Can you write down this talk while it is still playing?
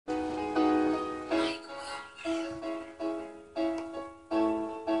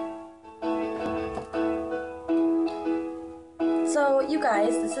So, you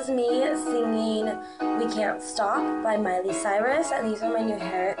guys, this is me singing We Can't Stop by Miley Cyrus, and these are my new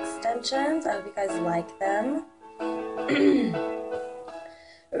hair extensions. I hope you guys like them.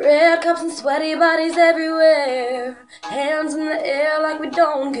 Red cups and sweaty bodies everywhere, hands in the air like we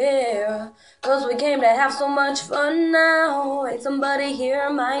don't care, 'cause we came to have so much fun now. Ain't somebody here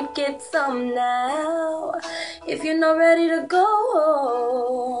might get some now. If you're not ready to go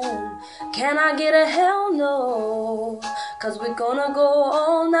home, can I get a hell no? 'Cause we're gonna go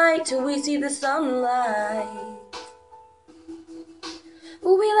all night till we see the sunlight.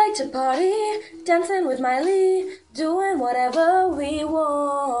 We like to party, dancing with Miley, doing whatever we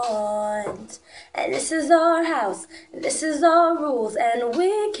want. And this is our house, this is our rules, and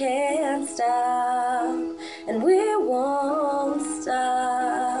we can't stop, and we won't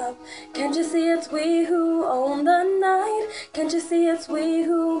stop. Can't you see it's we who own the night? Can't you see it's we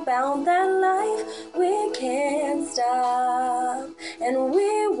who bound that life? We can't stop, and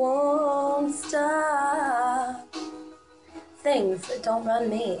we won't stop. Things that don't run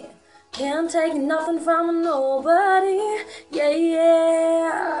me, can't take nothing from nobody. Yeah,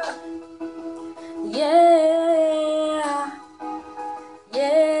 yeah, yeah,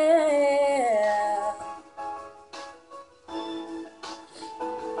 yeah.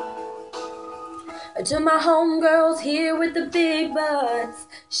 To my homegirls here with the big butts,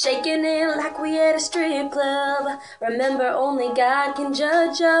 shaking it like we at a strip club. Remember, only God can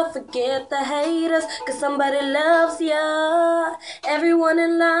judge ya. Forget the haters, 'cause somebody loves ya. Everyone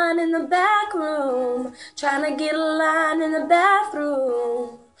in line in the back room, trying to get a line in the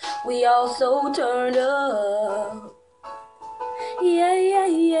bathroom. We all so turned up. Yeah, yeah,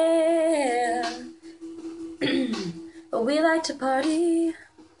 yeah. But we like to party,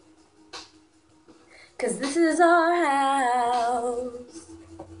 'cause this is our house,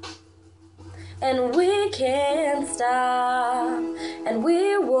 and we can't stop, and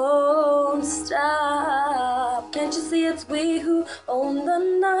we won't stop. Can't you see it's we who own the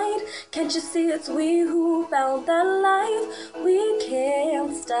night? Can't you see it's we who found that life? We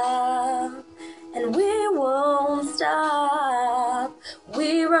can't stop, and we won't stop.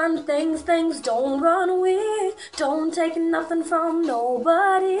 We run things, things don't run we. Don't take nothing from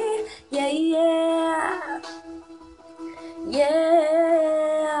nobody. Yeah, yeah, yeah,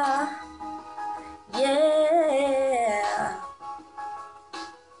 yeah.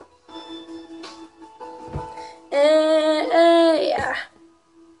 Hey, hey.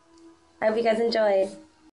 I hope you guys enjoyed.